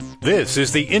This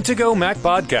is the Intego Mac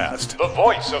Podcast, the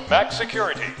voice of Mac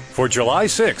security, for July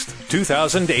 6th,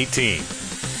 2018.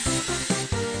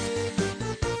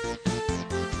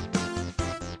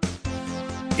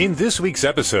 In this week's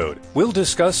episode, we'll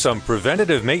discuss some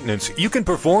preventative maintenance you can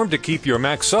perform to keep your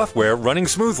Mac software running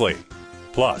smoothly.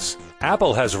 Plus,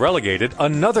 Apple has relegated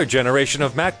another generation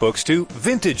of MacBooks to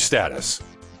vintage status.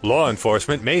 Law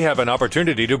enforcement may have an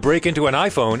opportunity to break into an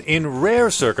iPhone in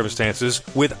rare circumstances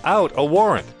without a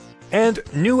warrant. And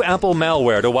new Apple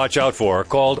malware to watch out for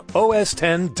called OS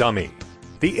X Dummy.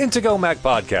 The Intego Mac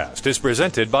Podcast is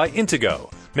presented by Intego,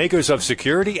 makers of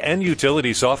security and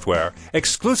utility software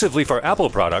exclusively for Apple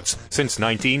products since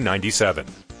 1997.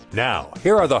 Now,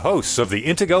 here are the hosts of the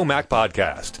Intego Mac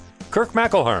Podcast, Kirk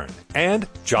McElhearn and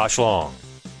Josh Long.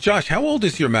 Josh, how old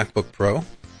is your MacBook Pro?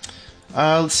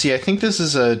 Let's see. I think this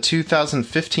is a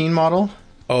 2015 model.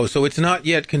 Oh, so it's not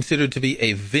yet considered to be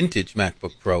a vintage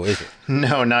MacBook Pro, is it?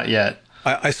 No, not yet.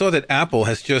 I saw that Apple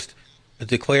has just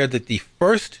declared that the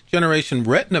first generation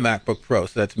Retina MacBook Pro,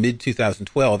 so that's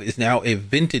mid-2012, is now a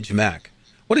vintage Mac.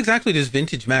 What exactly does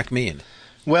vintage Mac mean?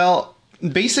 Well,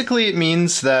 basically it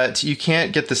means that you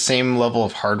can't get the same level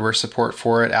of hardware support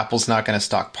for it. Apple's not going to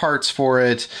stock parts for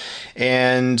it.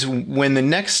 And when the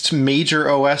next major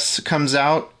OS comes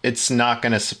out, it's not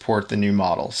going to support the new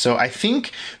model. So I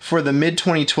think for the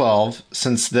mid-2012,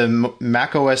 since the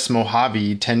macOS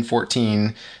Mojave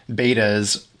 10.14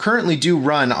 betas currently do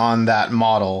run on that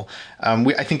model,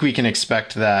 I think we can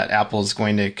expect that Apple is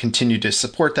going to continue to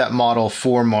support that model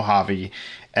for Mojave.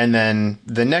 And then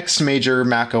the next major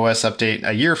macOS update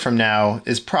a year from now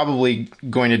is probably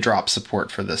going to drop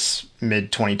support for this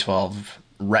mid-2012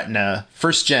 Retina,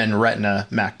 first-gen Retina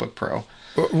MacBook Pro.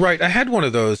 Right. I had one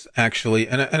of those, actually,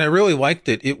 and I really liked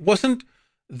it. It wasn't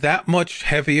that much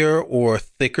heavier or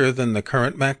thicker than the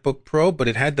current MacBook Pro, but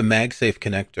it had the MagSafe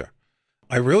connector.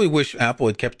 I really wish Apple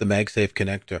had kept the MagSafe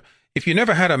connector. If you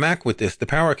never had a Mac with this, the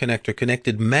power connector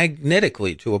connected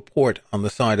magnetically to a port on the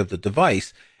side of the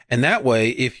device. And that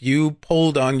way, if you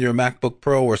pulled on your MacBook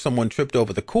Pro or someone tripped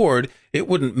over the cord, it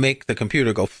wouldn't make the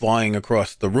computer go flying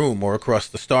across the room or across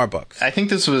the Starbucks. I think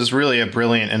this was really a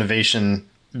brilliant innovation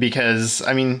because,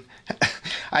 I mean,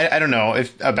 I don't know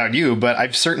about you, but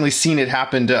I've certainly seen it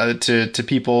happen to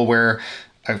people where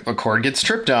a cord gets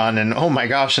tripped on and, oh my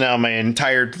gosh, now my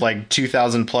entire like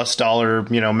 $2,000+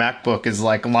 MacBook is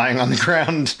like lying on the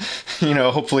ground.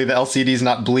 Hopefully the LCD's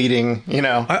not bleeding,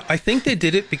 I think they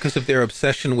did it because of their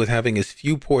obsession with having as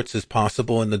few ports as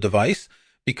possible in the device,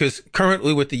 because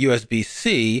currently with the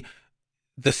USB-C,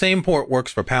 the same port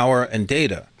works for power and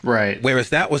data. Right. Whereas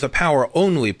that was a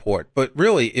power-only port. But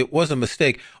really, it was a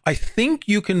mistake. I think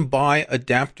you can buy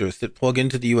adapters that plug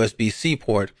into the USB-C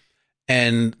port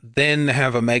and then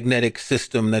have a magnetic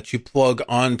system that you plug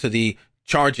onto the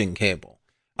charging cable.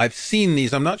 I've seen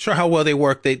these. I'm not sure how well they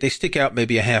work. They stick out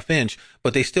maybe a half inch,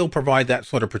 but they still provide that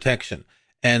sort of protection.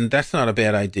 And that's not a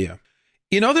bad idea.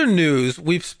 In other news,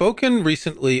 we've spoken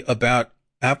recently about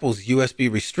Apple's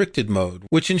USB restricted mode,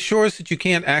 which ensures that you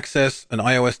can't access an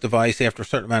iOS device after a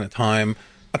certain amount of time.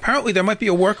 Apparently, there might be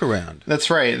a workaround. That's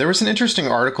right. There was an interesting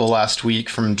article last week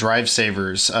from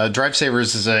DriveSavers.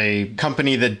 DriveSavers is a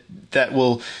company that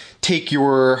will take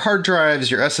your hard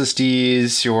drives, your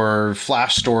SSDs, your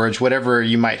flash storage, whatever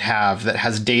you might have that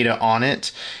has data on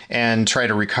it, and try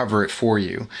to recover it for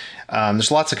you.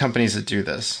 There's lots of companies that do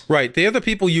this. Right. They're the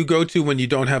people you go to when you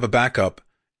don't have a backup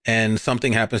and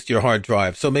something happens to your hard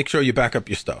drive. So make sure you back up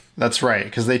your stuff. That's right,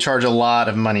 because they charge a lot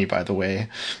of money, by the way.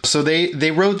 So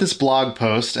they wrote this blog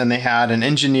post, and they had an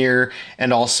engineer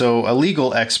and also a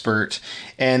legal expert,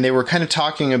 and they were kind of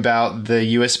talking about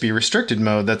the USB restricted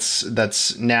mode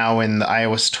that's now in the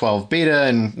iOS 12 beta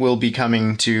and will be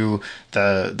coming to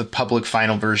the public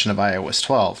final version of iOS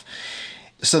 12.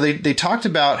 So they talked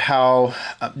about how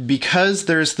because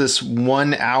there's this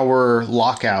 1 hour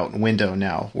lockout window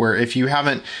now, where if you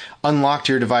haven't unlocked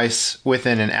your device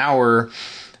within an hour,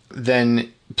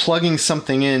 then plugging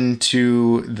something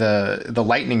into the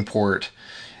Lightning port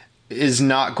is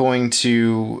not going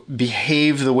to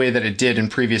behave the way that it did in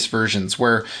previous versions.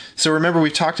 So remember,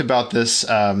 we've talked about this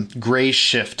gray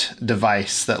shift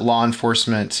device that law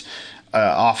enforcement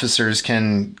officers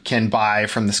can buy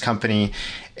from this company.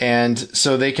 And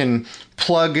so they can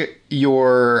plug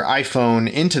your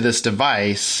iPhone into this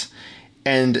device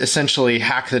and essentially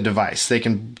hack the device. They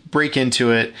can break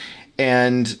into it.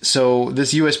 And so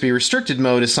this USB restricted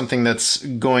mode is something that's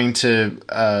going to,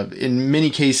 in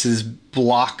many cases,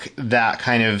 block that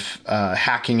kind of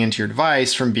hacking into your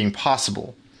device from being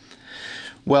possible.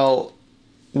 Well,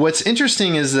 what's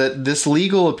interesting is that this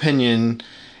legal opinion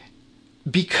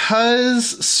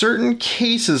because certain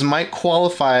cases might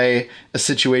qualify a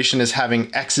situation as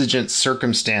having exigent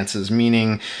circumstances,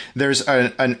 meaning there's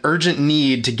an urgent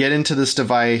need to get into this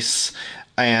device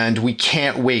and we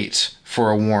can't wait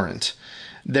for a warrant.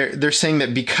 They're saying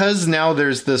that because now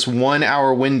there's this 1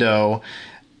 hour window,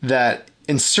 that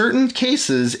in certain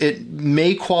cases it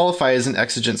may qualify as an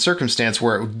exigent circumstance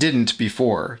where it didn't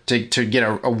before, to get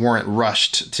a warrant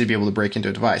rushed to be able to break into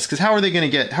a device. Because how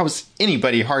is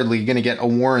anybody hardly going to get a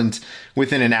warrant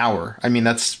within an hour? I mean,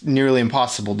 that's nearly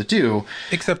impossible to do.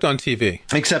 Except on TV.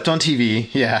 Except on TV,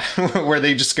 yeah, where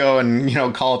they just go and,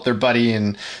 call up their buddy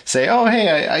and say, oh,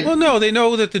 hey, Well, no, they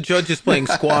know that the judge is playing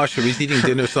squash or he's eating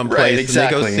dinner someplace. Right,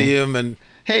 exactly. And they go see him and...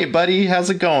 Hey, buddy, how's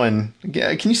it going?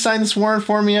 Can you sign this warrant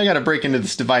for me? I got to break into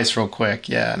this device real quick.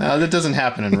 Yeah, no, that doesn't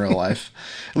happen in real life.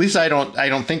 At least I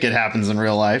don't think it happens in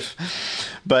real life.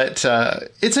 But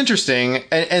it's interesting.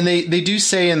 And they do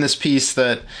say in this piece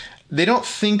that they don't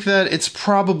think that it's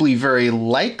probably very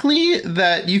likely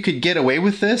that you could get away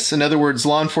with this. In other words,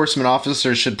 law enforcement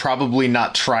officers should probably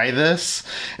not try this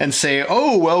and say,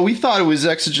 oh, well, we thought it was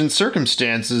exigent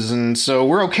circumstances, and so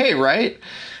we're okay, right?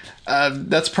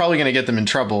 That's probably going to get them in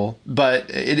trouble. But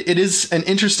it is an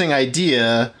interesting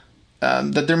idea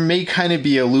that there may kind of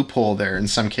be a loophole there in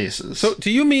some cases. So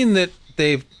do you mean that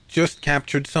they've just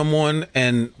captured someone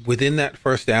and within that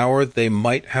first hour they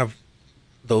might have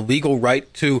the legal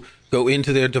right to go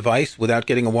into their device without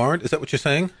getting a warrant? Is that what you're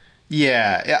saying?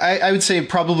 Yeah, I would say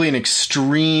probably in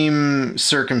extreme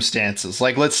circumstances.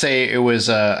 Like, let's say it was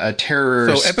a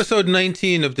terrorist. So episode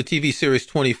 19 of the TV series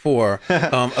 24,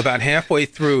 about halfway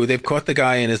through, they've caught the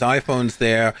guy and his iPhone's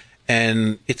there,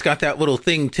 and it's got that little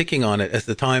thing ticking on it as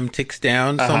the time ticks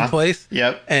down someplace.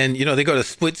 Yep. And, they go to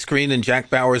split screen and Jack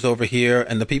Bauer's over here,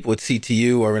 and the people at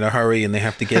CTU are in a hurry and they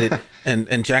have to get it.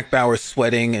 and Jack Bauer's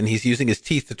sweating, and he's using his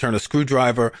teeth to turn a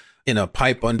screwdriver in a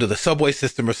pipe under the subway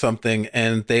system or something,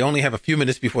 and they only have a few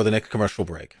minutes before the next commercial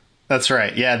break. That's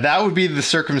right. Yeah, that would be the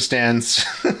circumstance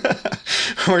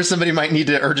where somebody might need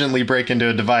to urgently break into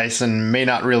a device and may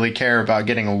not really care about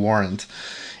getting a warrant.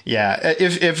 Yeah,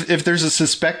 if there's a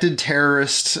suspected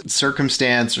terrorist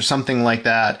circumstance or something like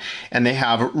that, and they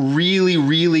have really,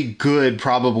 really good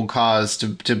probable cause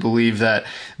to believe that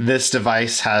this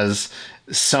device has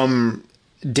some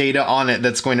data on it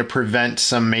that's going to prevent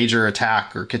some major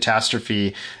attack or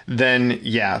catastrophe, then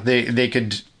yeah, they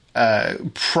could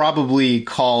probably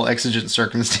call exigent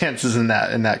circumstances in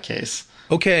that case.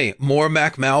 Okay, more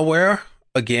Mac malware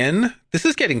again. This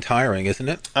is getting tiring, isn't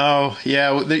it? Oh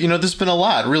yeah, there's been a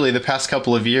lot really the past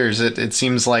couple of years. It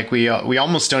seems like we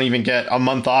almost don't even get a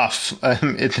month off.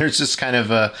 There's just kind of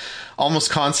a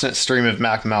almost constant stream of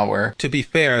Mac malware. To be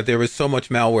fair, there is so much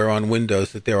malware on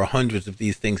Windows that there are hundreds of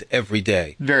these things every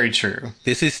day. Very true.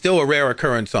 This is still a rare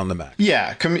occurrence on the Mac.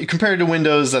 Yeah, compared to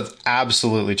Windows, that's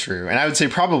absolutely true. And I would say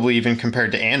probably even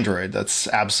compared to Android, that's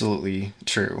absolutely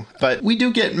true. But we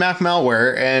do get Mac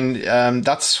malware, and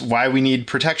that's why we need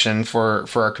protection for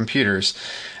our computers.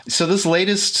 So this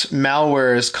latest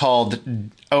malware is called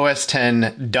OS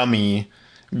X Dummy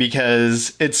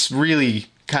because it's really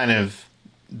kind of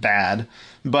bad,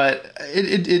 but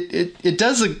it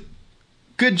does a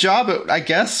good job at, I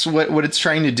guess, what it's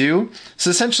trying to do. So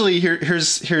essentially,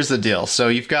 here's the deal. So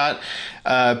you've got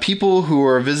people who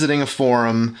are visiting a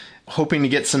forum hoping to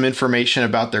get some information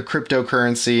about their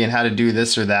cryptocurrency and how to do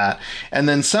this or that. And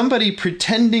then somebody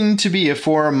pretending to be a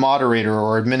forum moderator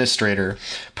or administrator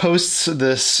posts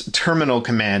this terminal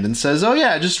command and says, oh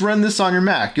yeah, just run this on your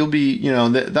Mac. You'll be,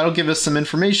 that'll give us some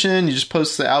information. You just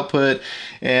post the output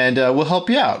and we'll help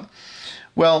you out.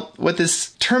 Well, what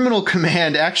this terminal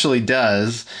command actually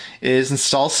does is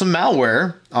install some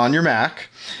malware on your Mac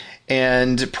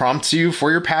and prompts you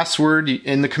for your password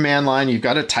in the command line. You've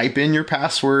got to type in your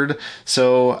password.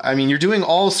 So, I mean, you're doing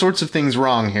all sorts of things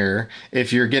wrong here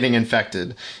if you're getting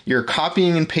infected. You're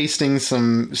copying and pasting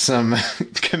some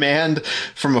command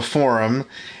from a forum,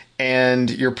 and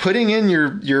you're putting in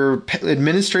your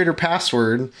administrator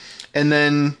password, and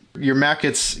then your Mac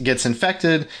gets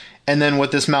infected. And then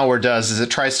what this malware does is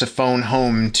it tries to phone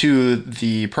home to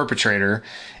the perpetrator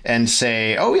and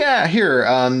say, oh yeah, here,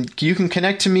 you can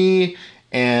connect to me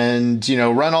and,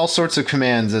 run all sorts of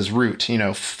commands as root,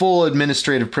 full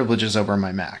administrative privileges over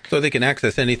my Mac. So they can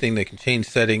access anything, they can change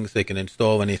settings, they can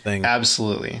install anything.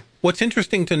 Absolutely. What's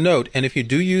interesting to note, and if you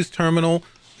do use Terminal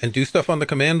and do stuff on the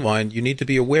command line, you need to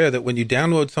be aware that when you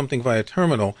download something via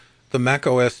Terminal, the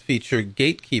macOS feature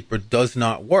Gatekeeper does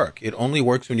not work. It only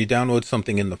works when you download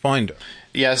something in the Finder.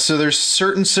 Yeah, so there's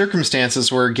certain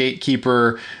circumstances where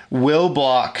Gatekeeper will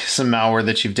block some malware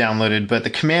that you've downloaded, but the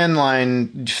command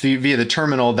line via the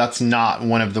terminal, that's not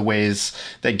one of the ways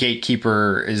that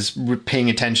Gatekeeper is paying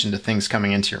attention to things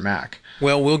coming into your Mac.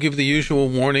 Well, we'll give the usual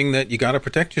warning that you got to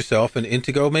protect yourself, and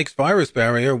Intego makes Virus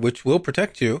Barrier, which will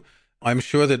protect you. I'm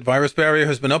sure that Virus Barrier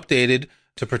has been updated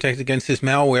to protect against this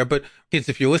malware, but kids,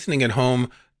 if you're listening at home,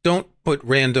 don't put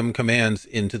random commands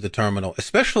into the terminal,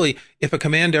 especially if a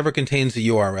command ever contains a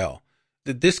URL.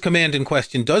 This command in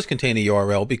question does contain a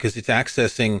URL because it's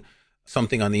accessing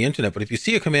something on the internet, but if you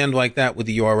see a command like that with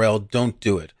the URL, don't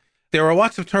do it. There are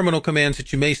lots of terminal commands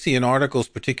that you may see in articles,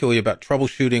 particularly about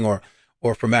troubleshooting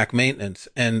or for Mac maintenance,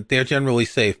 and they're generally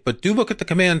safe. But do look at the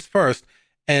commands first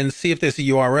and see if there's a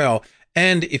URL.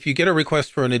 And if you get a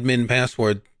request for an admin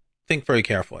password, think very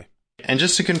carefully. And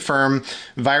just to confirm,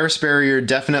 Virus Barrier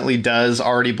definitely does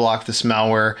already block this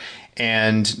malware,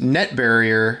 and Net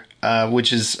Barrier,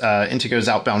 which is Intego's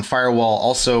outbound firewall,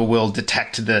 also will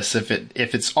detect this if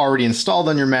it's already installed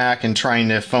on your Mac and trying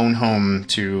to phone home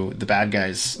to the bad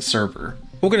guy's server.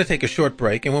 We're going to take a short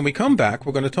break, and when we come back,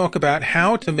 we're going to talk about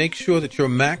how to make sure that your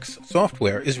Mac's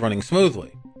software is running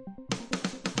smoothly.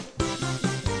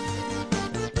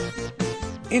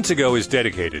 Intego is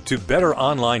dedicated to better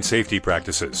online safety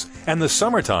practices, and the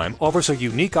summertime offers a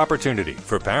unique opportunity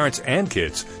for parents and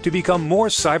kids to become more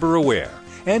cyber aware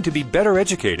and to be better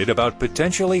educated about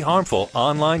potentially harmful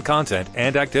online content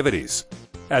and activities.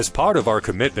 As part of our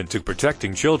commitment to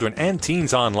protecting children and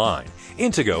teens online,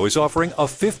 Intego is offering a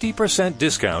 50%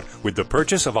 discount with the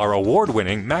purchase of our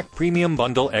award-winning Mac Premium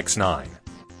Bundle X9.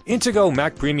 Intego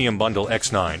Mac Premium Bundle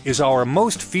X9 is our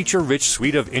most feature-rich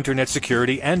suite of internet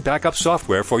security and backup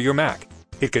software for your Mac.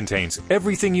 It contains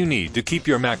everything you need to keep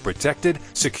your Mac protected,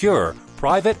 secure,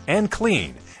 private, and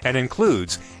clean, and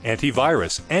includes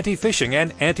antivirus, anti-phishing,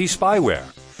 and anti-spyware,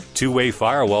 two-way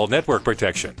firewall network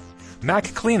protection,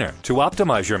 Mac Cleaner to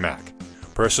optimize your Mac,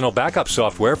 personal backup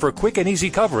software for quick and easy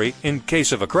recovery in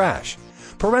case of a crash,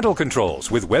 parental controls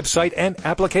with website and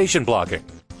application blocking.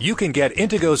 You can get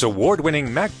Intego's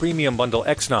award-winning Mac Premium Bundle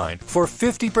X9 for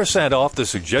 50% off the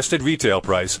suggested retail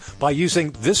price by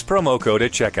using this promo code at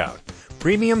checkout.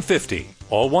 Premium50,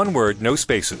 all one word, no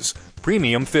spaces.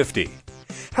 Premium50.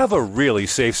 Have a really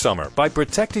safe summer by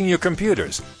protecting your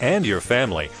computers and your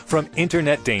family from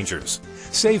internet dangers.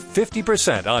 Save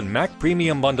 50% on Mac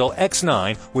Premium Bundle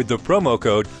X9 with the promo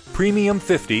code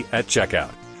Premium50 at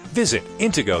checkout. Visit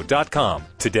Intego.com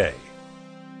today.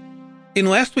 In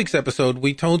last week's episode,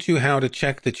 we told you how to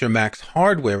check that your Mac's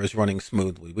hardware is running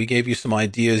smoothly. We gave you some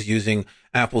ideas using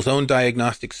Apple's own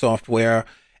diagnostic software.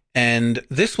 And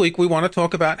this week, we want to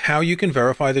talk about how you can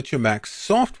verify that your Mac's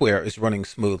software is running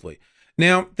smoothly.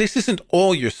 Now, this isn't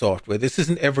all your software. This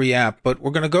isn't every app, but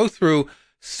we're going to go through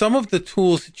some of the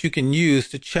tools that you can use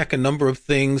to check a number of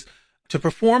things, to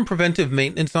perform preventive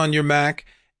maintenance on your Mac,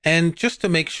 and just to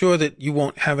make sure that you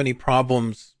won't have any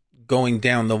problems going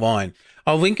down the line.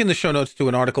 I'll link in the show notes to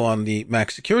an article on the Mac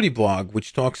Security blog,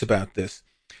 which talks about this.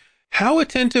 How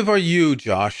attentive are you,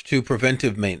 Josh, to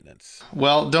preventive maintenance?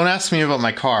 Well, don't ask me about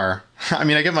my car. I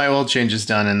mean, I get my oil changes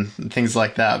done and things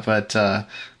like that, but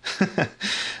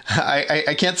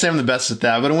I can't say I'm the best at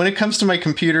that. But when it comes to my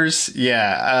computers,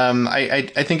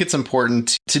 I think it's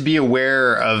important to be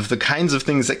aware of the kinds of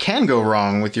things that can go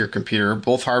wrong with your computer,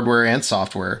 both hardware and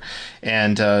software,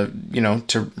 and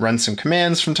to run some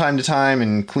commands from time to time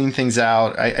and clean things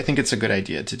out. I think it's a good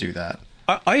idea to do that.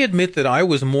 I admit that I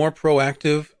was more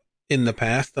proactive in the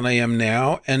past than I am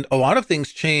now, and a lot of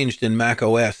things changed in Mac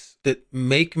OS that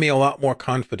make me a lot more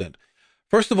confident.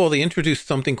 First of all, they introduced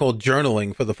something called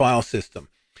journaling for the file system.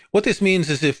 What this means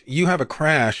is if you have a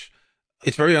crash,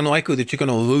 it's very unlikely that you're going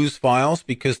to lose files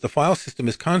because the file system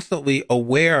is constantly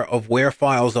aware of where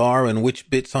files are and which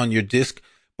bits on your disk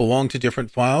belong to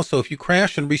different files. So if you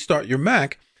crash and restart your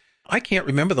Mac, I can't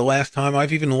remember the last time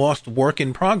I've even lost work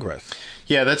in progress.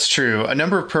 Yeah, that's true. A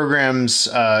number of programs,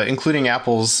 including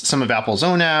some of Apple's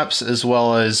own apps, as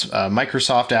well as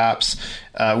Microsoft apps,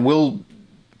 will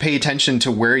pay attention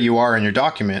to where you are in your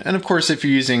document. And of course, if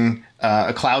you're using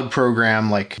a cloud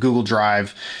program like Google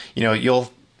Drive,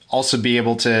 you'll also be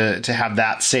able to have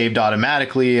that saved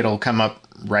automatically. It'll come up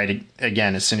right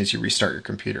again as soon as you restart your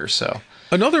computer. So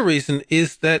another reason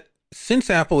is that since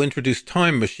Apple introduced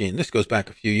Time Machine, this goes back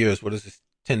a few years, what is this,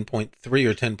 10.3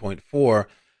 or 10.4,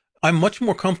 I'm much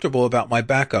more comfortable about my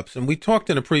backups. And we talked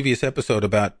in a previous episode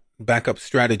about backup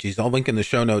strategies. I'll link in the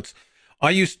show notes. I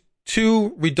use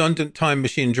 2 redundant Time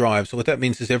Machine drives. So what that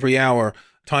means is every hour,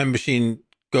 Time Machine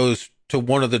goes to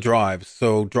one of the drives.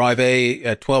 So drive A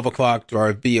at 12 o'clock,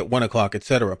 drive B at 1 o'clock,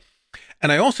 etc.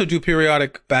 And I also do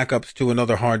periodic backups to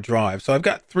another hard drive. So I've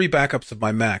got 3 backups of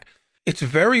my Mac. It's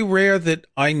very rare that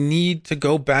I need to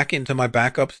go back into my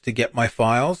backups to get my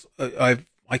files.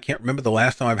 I can't remember the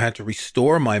last time I've had to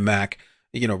restore my Mac,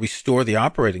 restore the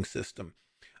operating system.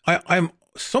 I'm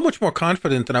so much more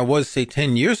confident than I was, say,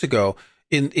 10 years ago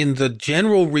in the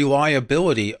general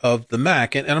reliability of the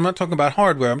Mac. And I'm not talking about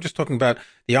hardware. I'm just talking about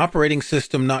the operating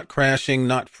system not crashing,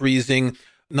 not freezing,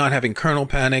 not having kernel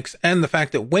panics, and the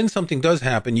fact that when something does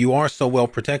happen, you are so well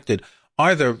protected,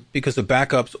 either because of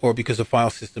backups or because of file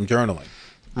system journaling.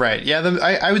 Right. Yeah,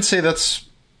 I would say that's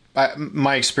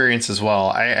my experience as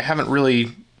well. I haven't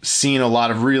really seen a lot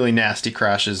of really nasty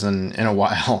crashes in a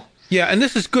while. Yeah, and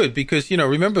this is good because,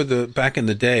 remember back in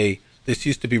the day, this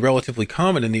used to be relatively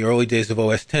common in the early days of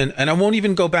OS X, and I won't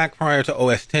even go back prior to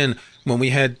OS X when we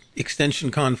had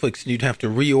extension conflicts and you'd have to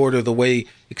reorder the way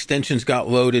extensions got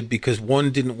loaded because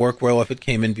one didn't work well if it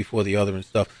came in before the other and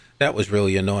stuff. That was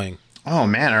really annoying. Oh,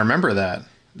 man, I remember that.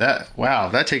 Wow,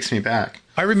 that takes me back.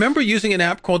 I remember using an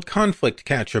app called Conflict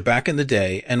Catcher back in the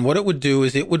day, and what it would do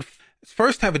is it would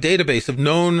first have a database of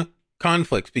known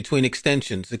conflicts between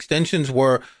extensions. Extensions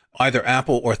were either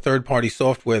Apple or third-party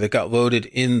software that got loaded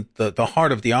in the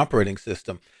heart of the operating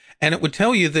system. And it would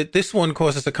tell you that this one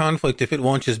causes a conflict if it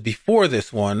launches before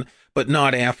this one, but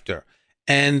not after.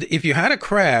 And if you had a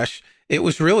crash, it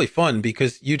was really fun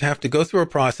because you'd have to go through a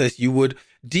process. You would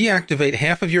deactivate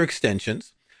half of your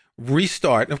extensions,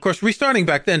 restart. And of course, restarting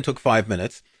back then took 5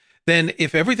 minutes. Then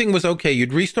if everything was okay,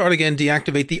 you'd restart again,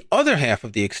 deactivate the other half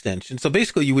of the extension. So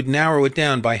basically, you would narrow it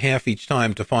down by half each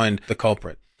time to find the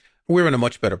culprit. We're in a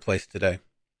much better place today.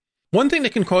 One thing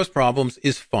that can cause problems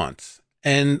is fonts.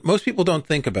 And most people don't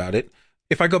think about it.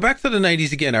 If I go back to the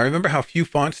 90s again, I remember how few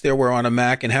fonts there were on a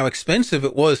Mac and how expensive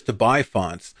it was to buy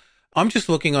fonts. I'm just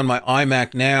looking on my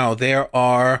iMac now. There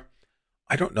are,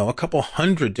 a couple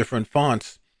hundred different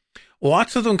fonts.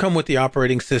 Lots of them come with the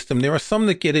operating system. There are some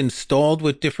that get installed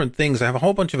with different things. I have a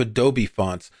whole bunch of Adobe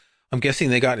fonts. I'm guessing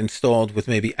they got installed with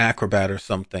maybe Acrobat or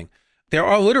something. There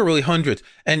are literally hundreds.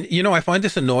 And, I find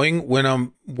this annoying when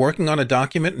I'm working on a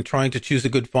document and trying to choose a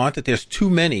good font that there's too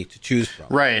many to choose from.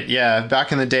 Right. Yeah.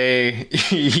 Back in the day,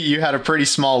 you had a pretty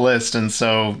small list. And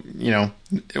so,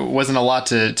 it wasn't a lot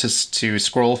to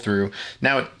scroll through.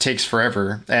 Now it takes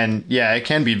forever. And yeah, it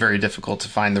can be very difficult to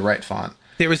find the right font.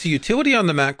 There is a utility on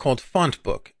the Mac called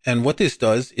FontBook. And what this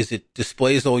does is it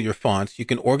displays all your fonts. You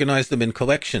can organize them in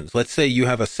collections. Let's say you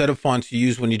have a set of fonts you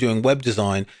use when you're doing web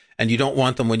design and you don't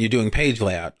want them when you're doing page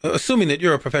layout, assuming that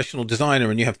you're a professional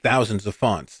designer and you have thousands of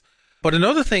fonts. But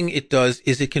another thing it does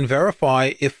is it can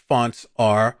verify if fonts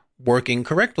are working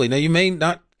correctly. Now, you may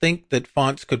not think that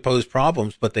fonts could pose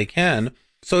problems, but they can.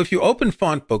 So if you open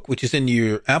FontBook, which is in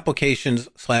your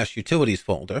applications/utilities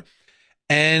folder,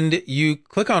 and you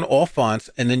click on all fonts,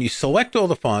 and then you select all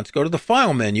the fonts, go to the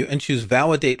file menu and choose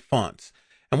validate fonts.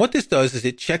 And what this does is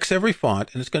it checks every font,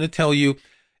 and it's going to tell you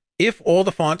if all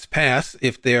the fonts pass,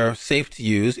 if they're safe to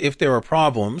use, if there are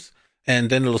problems, and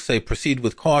then it'll say proceed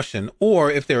with caution, or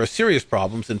if there are serious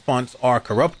problems and fonts are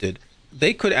corrupted,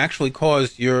 they could actually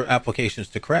cause your applications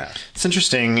to crash. It's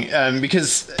interesting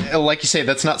because, like you say,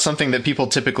 that's not something that people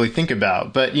typically think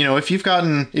about. But, if you've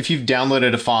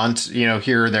downloaded a font,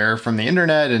 here or there from the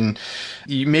internet, and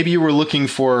maybe you were looking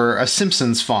for a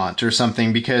Simpsons font or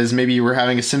something because maybe you were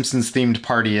having a Simpsons themed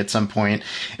party at some point,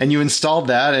 and you installed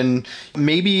that, and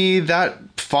maybe that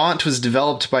font was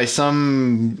developed by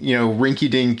some,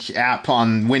 rinky-dink app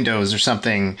on Windows or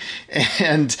something,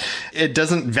 and it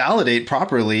doesn't validate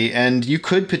properly, and you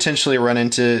could potentially run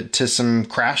into some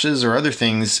crashes or other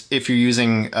things if you're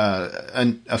using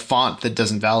a font that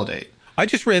doesn't validate. I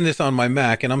just ran this on my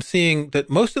Mac, and I'm seeing that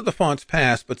most of the fonts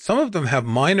pass, but some of them have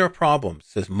minor problems. It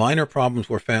says minor problems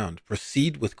were found.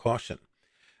 Proceed with caution.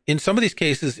 In some of these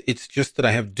cases, it's just that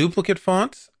I have duplicate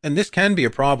fonts, and this can be a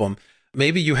problem.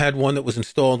 Maybe you had one that was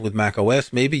installed with Mac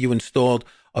OS. Maybe you installed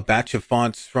a batch of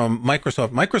fonts from Microsoft.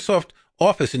 Microsoft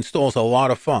Office installs a lot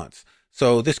of fonts,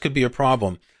 so this could be a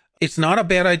problem. It's not a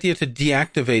bad idea to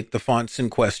deactivate the fonts in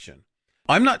question.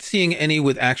 I'm not seeing any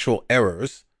with actual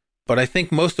errors, but I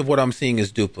think most of what I'm seeing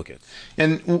is duplicates.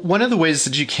 And one of the ways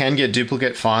that you can get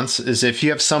duplicate fonts is if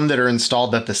you have some that are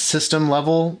installed at the system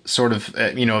level, sort of,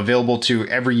 available to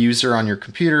every user on your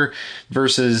computer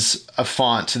versus a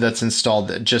font that's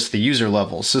installed at just the user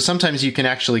level. So sometimes you can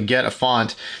actually get a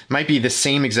font, might be the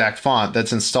same exact font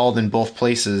that's installed in both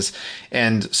places.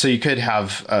 And so you could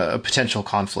have a potential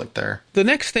conflict there. The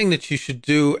next thing that you should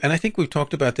do, and I think we've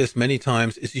talked about this many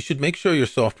times, is you should make sure your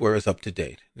software is up to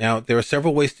date. Now, there are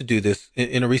several ways to do do this.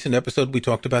 In a recent episode, we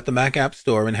talked about the Mac App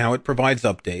Store and how it provides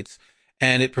updates.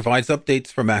 And it provides updates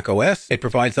for Mac OS. It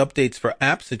provides updates for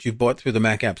apps that you've bought through the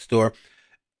Mac App Store.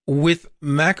 With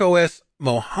Mac OS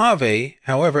Mojave,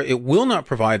 however, it will not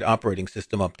provide operating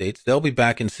system updates. They'll be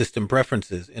back in system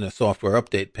preferences in a software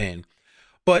update pane.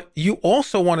 But you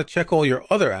also want to check all your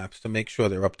other apps to make sure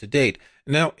they're up to date.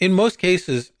 Now, in most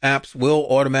cases, apps will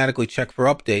automatically check for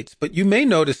updates, but you may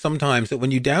notice sometimes that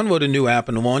when you download a new app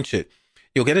and launch it,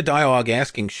 you'll get a dialog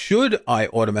asking, should I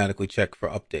automatically check for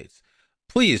updates?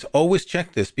 Please always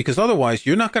check this, because otherwise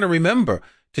you're not going to remember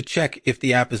to check if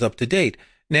the app is up to date.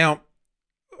 Now,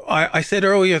 I said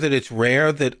earlier that it's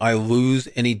rare that I lose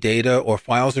any data or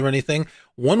files or anything.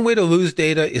 One way to lose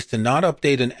data is to not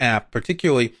update an app,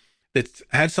 particularly that's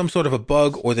had some sort of a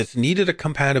bug or that's needed a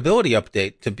compatibility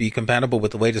update to be compatible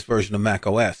with the latest version of Mac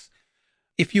OS.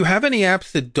 If you have any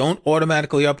apps that don't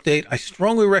automatically update, I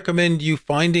strongly recommend you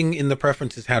finding in the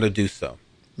preferences how to do so.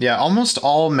 Yeah, almost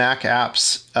all Mac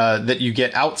apps that you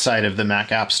get outside of the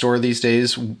Mac App Store these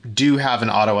days do have an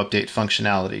auto-update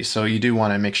functionality. So you do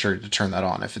want to make sure to turn that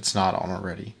on if it's not on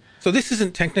already. So this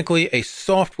isn't technically a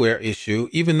software issue,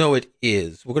 even though it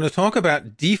is. We're going to talk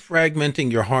about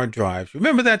defragmenting your hard drives.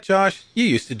 Remember that, Josh? You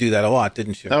used to do that a lot,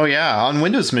 didn't you? Oh, yeah, on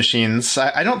Windows machines.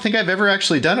 I don't think I've ever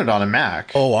actually done it on a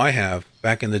Mac. Oh, I have,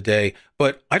 back in the day.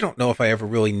 But I don't know if I ever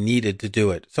really needed to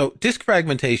do it. So disk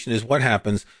fragmentation is what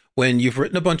happens when you've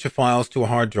written a bunch of files to a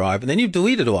hard drive and then you've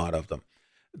deleted a lot of them.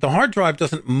 The hard drive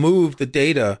doesn't move the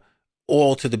data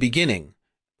all to the beginning.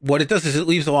 What it does is it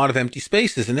leaves a lot of empty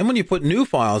spaces. And then when you put new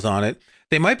files on it,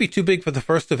 they might be too big for the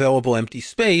first available empty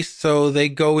space. So they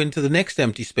go into the next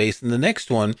empty space and the next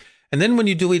one. And then when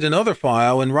you delete another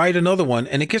file and write another one,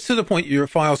 and it gets to the point your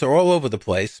files are all over the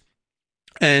place.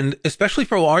 And especially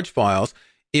for large files,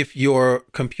 if your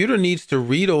computer needs to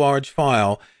read a large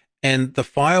file and the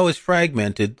file is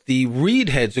fragmented, the read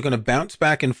heads are going to bounce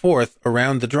back and forth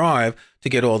around the drive to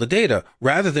get all the data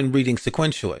rather than reading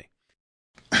sequentially.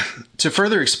 To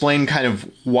further explain kind of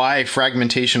why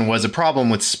fragmentation was a problem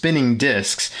with spinning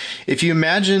disks, if you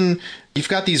imagine you've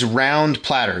got these round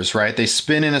platters, right? They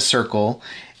spin in a circle,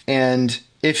 and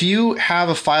if you have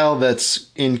a file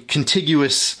that's in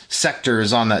contiguous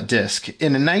sectors on that disk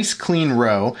in a nice clean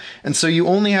row, and so you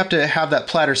only have to have that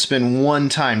platter spin one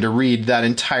time to read that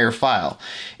entire file.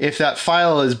 If that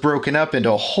file is broken up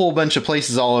into a whole bunch of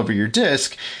places all over your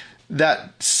disk,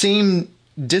 that same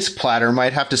disk platter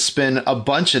might have to spin a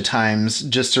bunch of times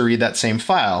just to read that same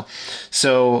file.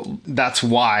 So that's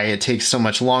why it takes so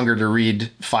much longer to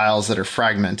read files that are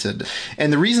fragmented.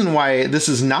 And the reason why this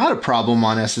is not a problem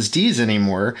on SSDs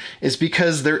anymore is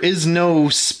because there is no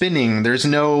spinning. There's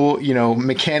no,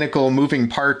 mechanical moving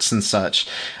parts and such.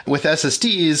 With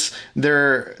SSDs,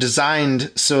 they're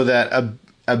designed so that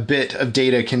a bit of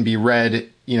data can be read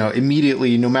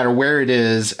immediately, no matter where it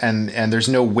is, and there's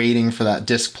no waiting for that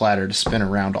disk platter to spin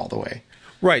around all the way.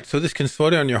 Right. So this can slow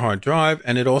down your hard drive,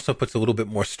 and it also puts a little bit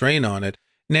more strain on it.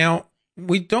 Now,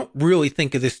 we don't really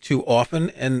think of this too often,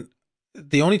 and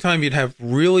the only time you'd have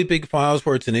really big files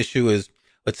where it's an issue is,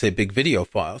 let's say, big video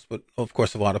files, but of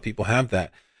course, a lot of people have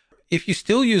that. If you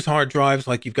still use hard drives,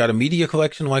 like you've got a media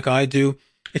collection like I do,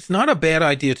 it's not a bad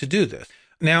idea to do this.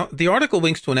 Now, the article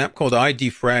links to an app called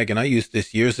iDefrag, and I used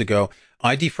this years ago.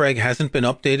 iDefrag hasn't been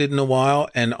updated in a while,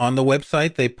 and on the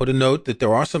website, they put a note that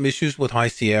there are some issues with High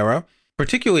Sierra.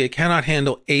 Particularly, it cannot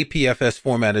handle APFS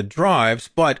formatted drives,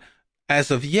 but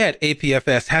as of yet,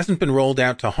 APFS hasn't been rolled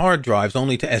out to hard drives,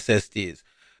 only to SSDs.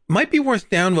 Might be worth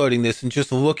downloading this and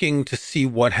just looking to see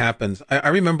what happens. I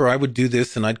remember I would do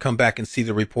this, and I'd come back and see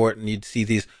the report, and you'd see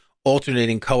these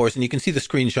alternating colors, and you can see the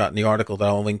screenshot in the article that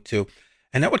I'll link to.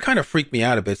 And that would kind of freak me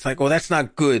out a bit. It's like, well, that's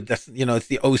not good. That's, it's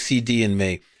the OCD in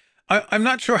me. I'm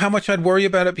not sure how much I'd worry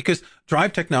about it because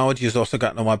drive technology has also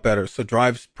gotten a lot better. So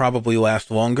drives probably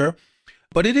last longer.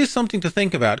 But it is something to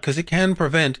think about because it can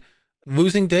prevent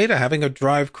losing data, having a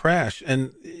drive crash.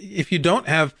 And if you don't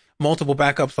have multiple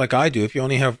backups like I do, if you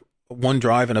only have one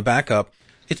drive and a backup,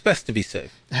 it's best to be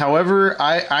safe. However,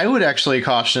 I would actually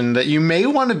caution that you may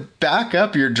want to back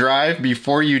up your drive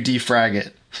before you defrag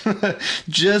it.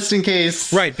 Just in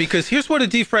case. Right, because here's what a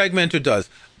defragmenter does.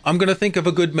 I'm going to think of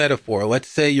a good metaphor. Let's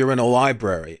say you're in a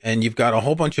library and you've got a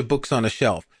whole bunch of books on a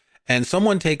shelf and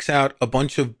someone takes out a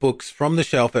bunch of books from the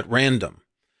shelf at random.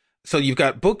 So you've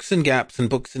got books and gaps and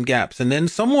books and gaps, and then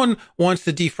someone wants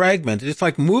to defragment it. It's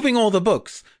like moving all the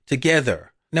books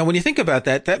together. Now, when you think about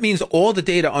that, that means all the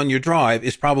data on your drive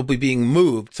is probably being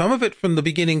moved, some of it from the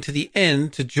beginning to the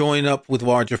end to join up with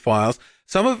larger files,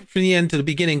 some of it from the end to the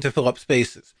beginning to fill up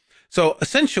spaces. So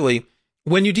essentially,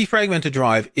 when you defragment a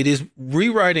drive, it is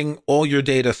rewriting all your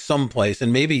data someplace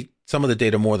and maybe some of the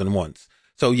data more than once.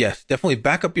 So yes, definitely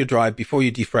back up your drive before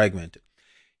you defragment it.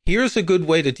 Here's a good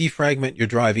way to defragment your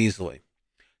drive easily.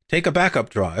 Take a backup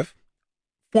drive,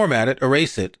 format it,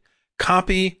 erase it,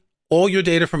 copy all your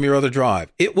data from your other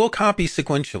drive. It will copy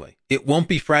sequentially. It won't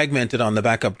be fragmented on the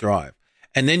backup drive.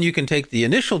 And then you can take the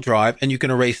initial drive and you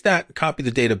can erase that and copy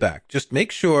the data back. Just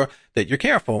make sure that you're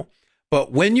careful.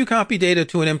 But when you copy data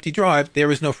to an empty drive,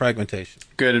 there is no fragmentation.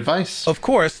 Good advice. Of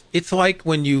course, it's like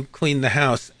when you clean the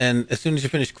house and as soon as you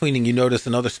finish cleaning, you notice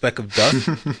another speck of dust.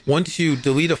 Once you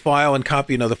delete a file and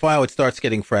copy another file, it starts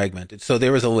getting fragmented. So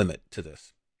there is a limit to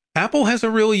this. Apple has a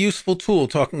really useful tool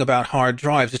talking about hard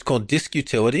drives. It's called Disk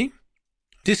Utility.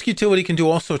 Disk Utility can do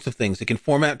all sorts of things. It can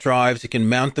format drives. It can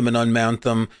mount them and unmount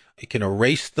them. It can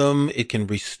erase them. It can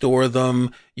restore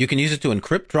them. You can use it to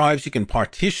encrypt drives. You can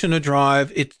partition a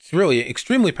drive. It's really an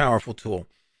extremely powerful tool.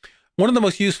 One of the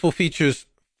most useful features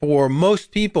for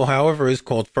most people, however, is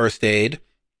called First Aid.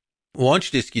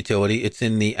 Launch Disk Utility. It's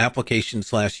in the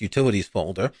Application/Utilities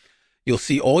folder. You'll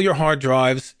see all your hard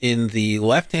drives in the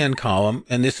left-hand column,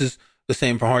 and this is the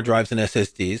same for hard drives and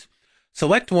SSDs.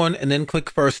 Select one and then click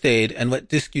First Aid and let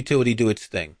Disk Utility do its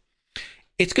thing.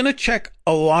 It's going to check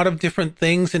a lot of different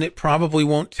things, and it probably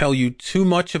won't tell you too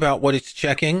much about what it's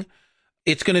checking.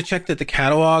 It's going to check that the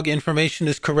catalog information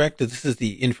is correct, that this is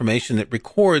the information that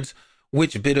records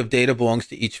which bit of data belongs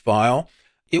to each file.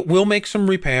 It will make some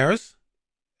repairs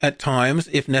at times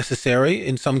if necessary.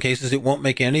 In some cases, it won't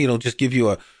make any. It'll just give you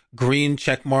a green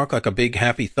check mark, like a big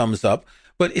happy thumbs up.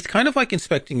 But it's kind of like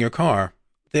inspecting your car.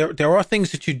 There are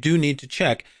things that you do need to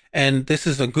check, and this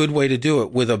is a good way to do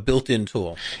it with a built-in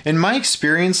tool. In my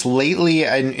experience lately,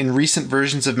 in recent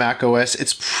versions of macOS,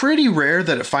 it's pretty rare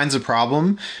that it finds a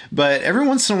problem, but every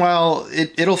once in a while,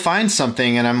 it'll find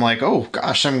something, and I'm like, oh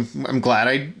gosh, I'm glad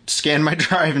I scanned my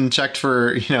drive and checked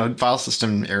for file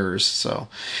system errors. So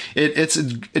it's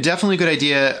definitely a good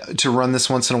idea to run this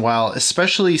once in a while,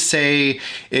 especially say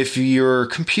if your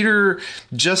computer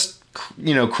just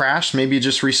crashed, maybe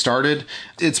just restarted.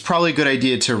 It's probably a good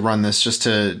idea to run this just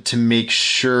to make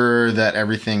sure that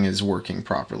everything is working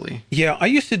properly. Yeah, I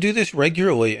used to do this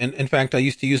regularly. And in fact, I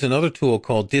used to use another tool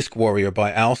called Disk Warrior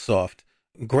by Alsoft.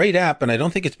 Great app, and I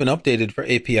don't think it's been updated for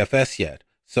APFS yet.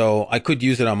 So I could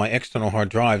use it on my external hard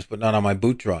drives, but not on my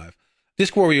boot drive.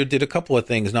 Disk Warrior did a couple of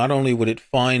things. Not only would it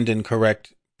find and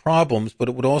correct problems, but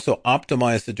it would also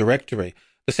optimize the directory.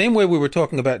 The same way we were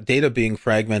talking about data being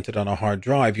fragmented on a hard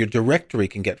drive, your directory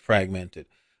can get fragmented,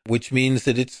 which means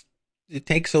that it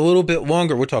takes a little bit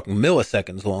longer. We're talking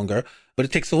milliseconds longer, but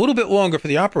it takes a little bit longer for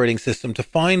the operating system to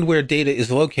find where data is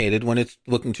located when it's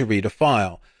looking to read a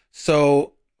file.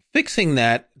 So fixing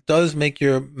that does make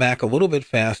your Mac a little bit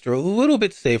faster, a little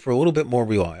bit safer, a little bit more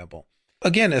reliable.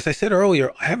 Again, as I said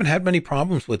earlier, I haven't had many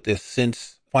problems with this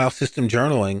since file system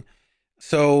journaling.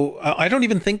 So I don't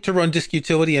even think to run Disk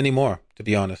Utility anymore, to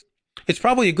be honest. It's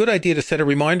probably a good idea to set a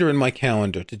reminder in my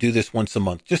calendar to do this once a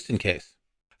month, just in case.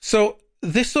 So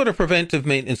this sort of preventive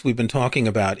maintenance we've been talking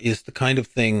about is the kind of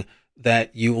thing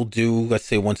that you will do, let's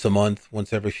say, once a month,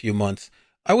 once every few months.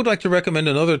 I would like to recommend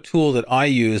another tool that I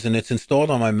use, and it's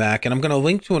installed on my Mac, and I'm going to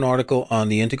link to an article on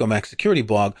the Intego Mac Security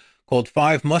blog called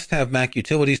 5 Must-Have Mac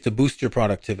Utilities to Boost Your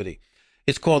Productivity.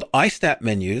 It's called iStat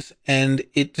Menus, and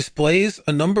it displays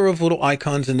a number of little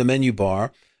icons in the menu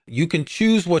bar. You can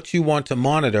choose what you want to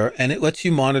monitor, and it lets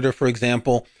you monitor, for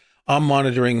example, I'm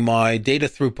monitoring my data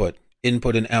throughput,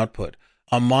 input and output.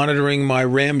 I'm monitoring my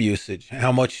RAM usage,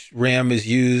 how much RAM is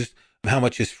used, how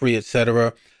much is free,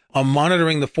 etc. I'm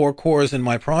monitoring the 4 cores in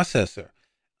my processor.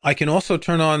 I can also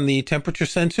turn on the temperature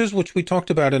sensors, which we talked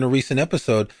about in a recent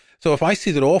episode. So if I see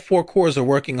that all 4 cores are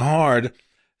working hard,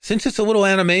 since it's a little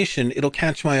animation, it'll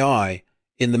catch my eye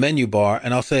in the menu bar,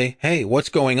 and I'll say, hey, what's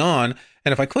going on?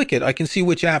 And if I click it, I can see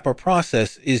which app or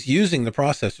process is using the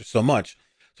processor so much.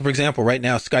 So, for example, right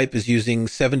now, Skype is using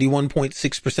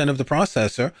 71.6% of the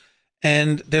processor,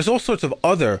 and there's all sorts of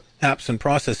other apps and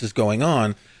processes going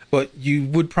on, but you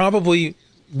would probably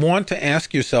want to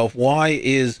ask yourself, why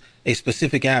is a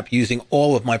specific app using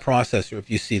all of my processor if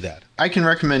you see that? I can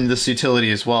recommend this utility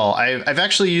as well. I've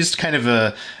actually used kind of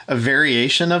a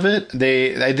variation of it.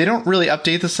 They don't really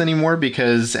update this anymore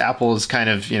because Apple has kind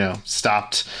of,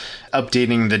 stopped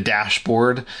updating the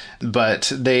dashboard,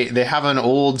 but they have an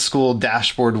old school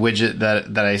dashboard widget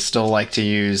that I still like to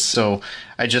use. So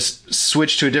I just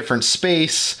switched to a different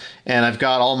space, and I've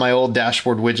got all my old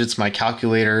dashboard widgets, my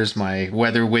calculators, my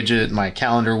weather widget, my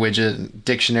calendar widget,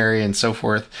 dictionary, and so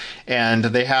forth. And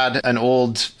they had an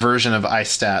old version of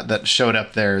iStat that showed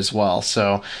up there as well.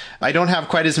 So I don't have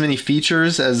quite as many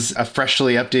features as a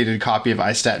freshly updated copy of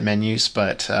iStat menus,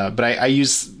 but I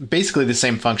use basically the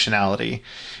same functionality.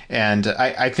 And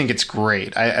I think it's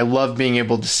great. I love being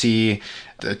able to see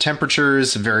the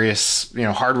temperatures, various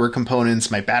hardware components,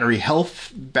 my battery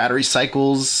health, battery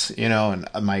cycles, and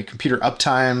my computer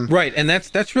uptime. Right, and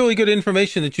that's really good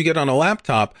information that you get on a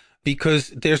laptop, because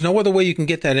there's no other way you can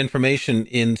get that information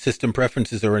in system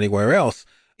preferences or anywhere else.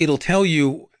 It'll tell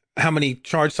you how many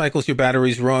charge cycles your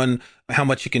batteries run, how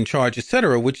much you can charge,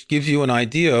 etc., which gives you an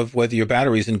idea of whether your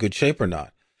battery's in good shape or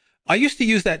not. I used to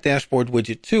use that dashboard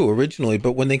widget too originally,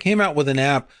 but when they came out with an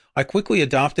app, I quickly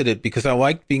adopted it because I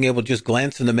liked being able to just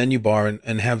glance in the menu bar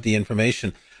and have the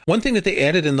information. One thing that they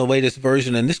added in the latest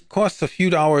version, and this costs a few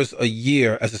dollars a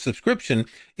year as a subscription,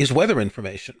 is weather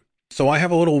information. So I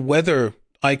have a little weather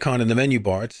icon in the menu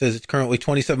bar. It says it's currently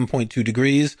 27.2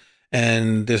 degrees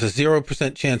and there's a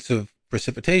 0% chance of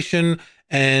precipitation.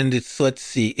 And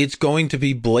it's going to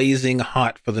be blazing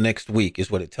hot for the next week is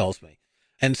what it tells me.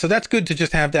 And so that's good to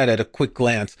just have that at a quick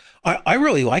glance. I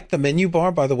really like the menu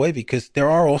bar, by the way, because there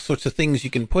are all sorts of things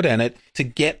you can put in it to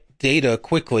get data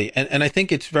quickly. And I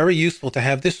think it's very useful to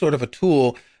have this sort of a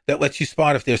tool that lets you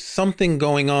spot if there's something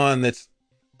going on that's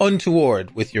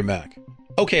untoward with your Mac.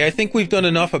 Okay, I think we've done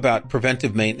enough about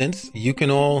preventive maintenance. You can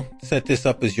all set this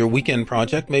up as your weekend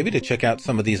project, maybe, to check out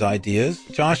some of these ideas.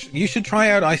 Josh, you should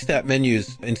try out iStat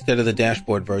menus instead of the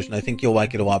dashboard version. I think you'll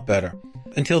like it a lot better.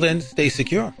 Until then, stay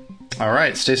secure. All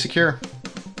right, stay secure.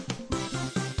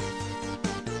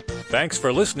 Thanks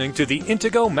for listening to the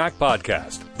Intego Mac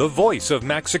Podcast, the voice of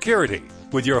Mac security,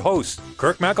 with your hosts,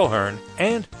 Kirk McElhearn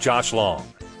and Josh Long.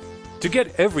 To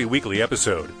get every weekly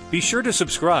episode, be sure to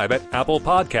subscribe at Apple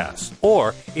Podcasts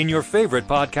or in your favorite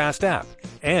podcast app.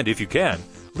 And if you can,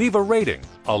 leave a rating,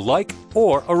 a like,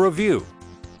 or a review.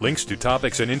 Links to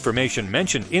topics and information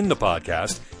mentioned in the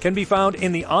podcast can be found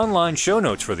in the online show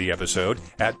notes for the episode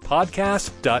at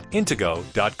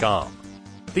podcast.intego.com.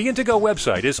 The Intego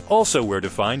website is also where to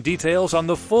find details on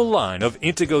the full line of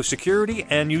Intego security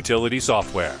and utility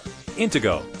software.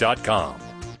 Intego.com.